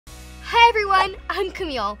Hi everyone, I'm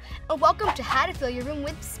Camille, and welcome to How to Fill Your Room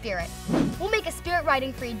with Spirit. We'll make a spirit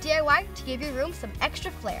riding free DIY to give your room some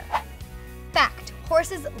extra flair. Fact,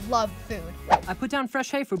 horses love food. I put down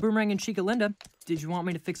fresh hay for Boomerang and Chica Linda. Did you want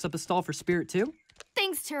me to fix up a stall for Spirit too?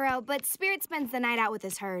 Thanks, Turo, but Spirit spends the night out with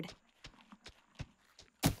his herd.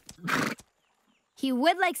 He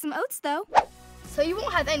would like some oats, though. So you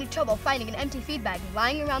won't have any trouble finding an empty feed bag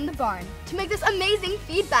lying around the barn to make this amazing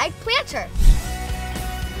feed bag planter.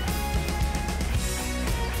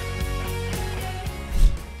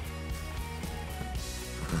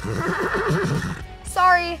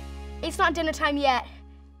 Sorry, it's not dinner time yet.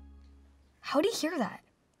 How'd he hear that?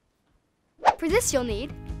 For this you'll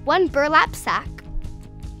need 1 burlap sack,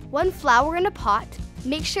 1 flower in a pot,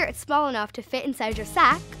 make sure it's small enough to fit inside your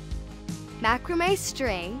sack, macrame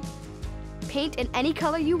string, paint in any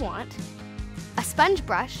color you want, a sponge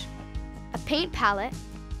brush, a paint palette,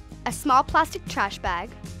 a small plastic trash bag,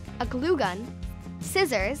 a glue gun,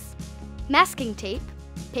 scissors, masking tape,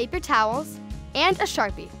 paper towels, and a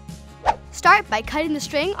Sharpie. Start by cutting the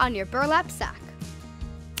string on your burlap sack.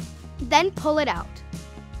 Then pull it out.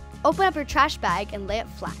 Open up your trash bag and lay it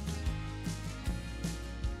flat.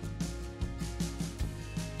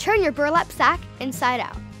 Turn your burlap sack inside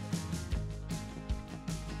out.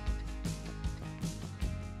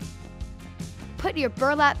 Put your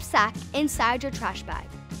burlap sack inside your trash bag.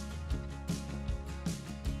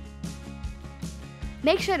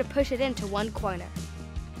 Make sure to push it into one corner.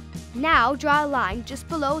 Now draw a line just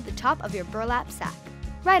below the top of your burlap sack,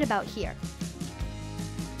 right about here.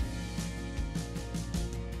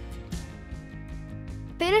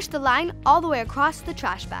 Finish the line all the way across the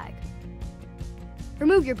trash bag.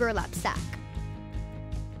 Remove your burlap sack.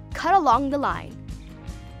 Cut along the line.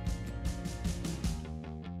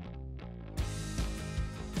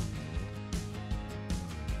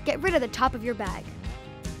 Get rid of the top of your bag.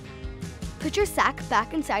 Put your sack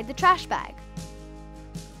back inside the trash bag.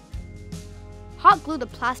 Hot glue the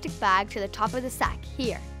plastic bag to the top of the sack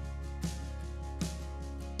here.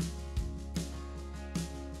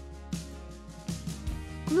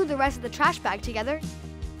 Glue the rest of the trash bag together.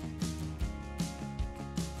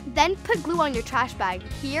 Then put glue on your trash bag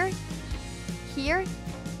here, here,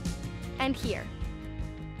 and here.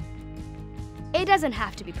 It doesn't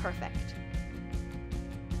have to be perfect.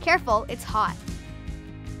 Careful, it's hot.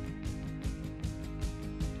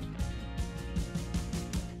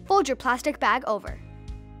 Fold your plastic bag over.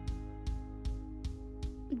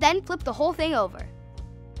 Then flip the whole thing over.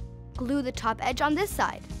 Glue the top edge on this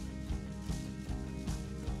side.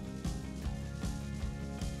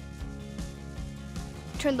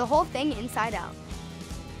 Turn the whole thing inside out.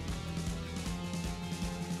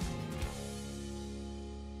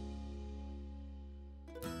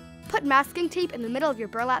 Put masking tape in the middle of your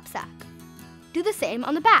burlap sack. Do the same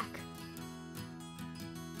on the back.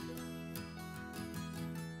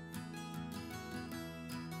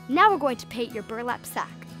 Now we're going to paint your burlap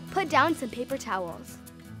sack. Put down some paper towels.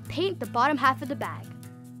 Paint the bottom half of the bag.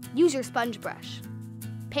 Use your sponge brush.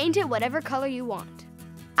 Paint it whatever color you want.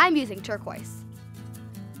 I'm using turquoise.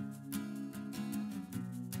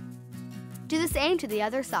 Do the same to the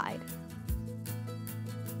other side.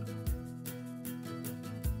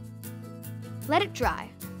 Let it dry.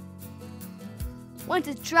 Once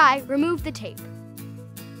it's dry, remove the tape.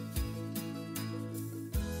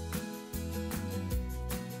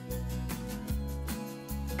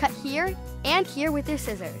 Cut here and here with your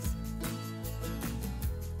scissors.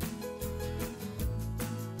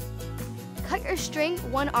 Cut your string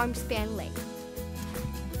 1 arm span length.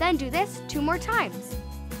 Then do this 2 more times.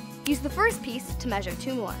 Use the first piece to measure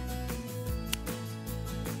 2 more.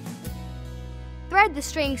 Thread the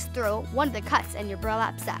strings through one of the cuts in your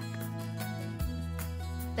burlap sack.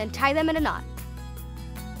 Then tie them in a knot.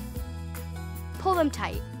 Pull them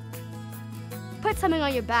tight. Put something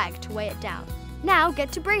on your bag to weigh it down. Now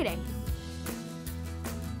get to braiding.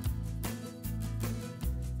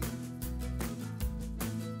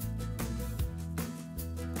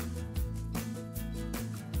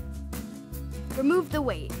 Remove the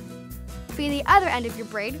weight. Feed the other end of your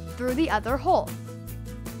braid through the other hole.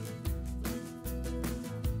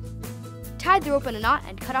 Tie the rope in a knot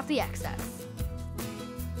and cut off the excess.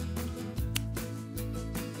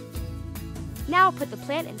 Now put the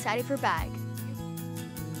plant inside of your bag.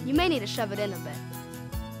 You may need to shove it in a bit.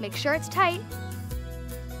 Make sure it's tight.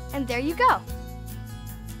 And there you go.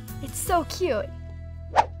 It's so cute.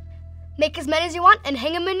 Make as many as you want and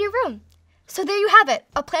hang them in your room. So there you have it,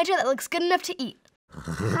 a planter that looks good enough to eat.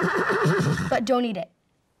 But don't eat it.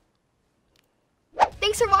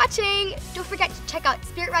 Thanks for watching! Don't forget to check out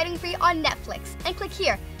Spirit Riding Free on Netflix and click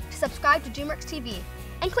here to subscribe to DreamWorks TV.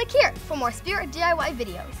 and click here for more Spirit DIY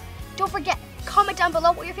videos. Don't forget, comment down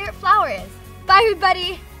below what your favorite flower is. Bye,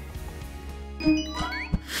 everybody!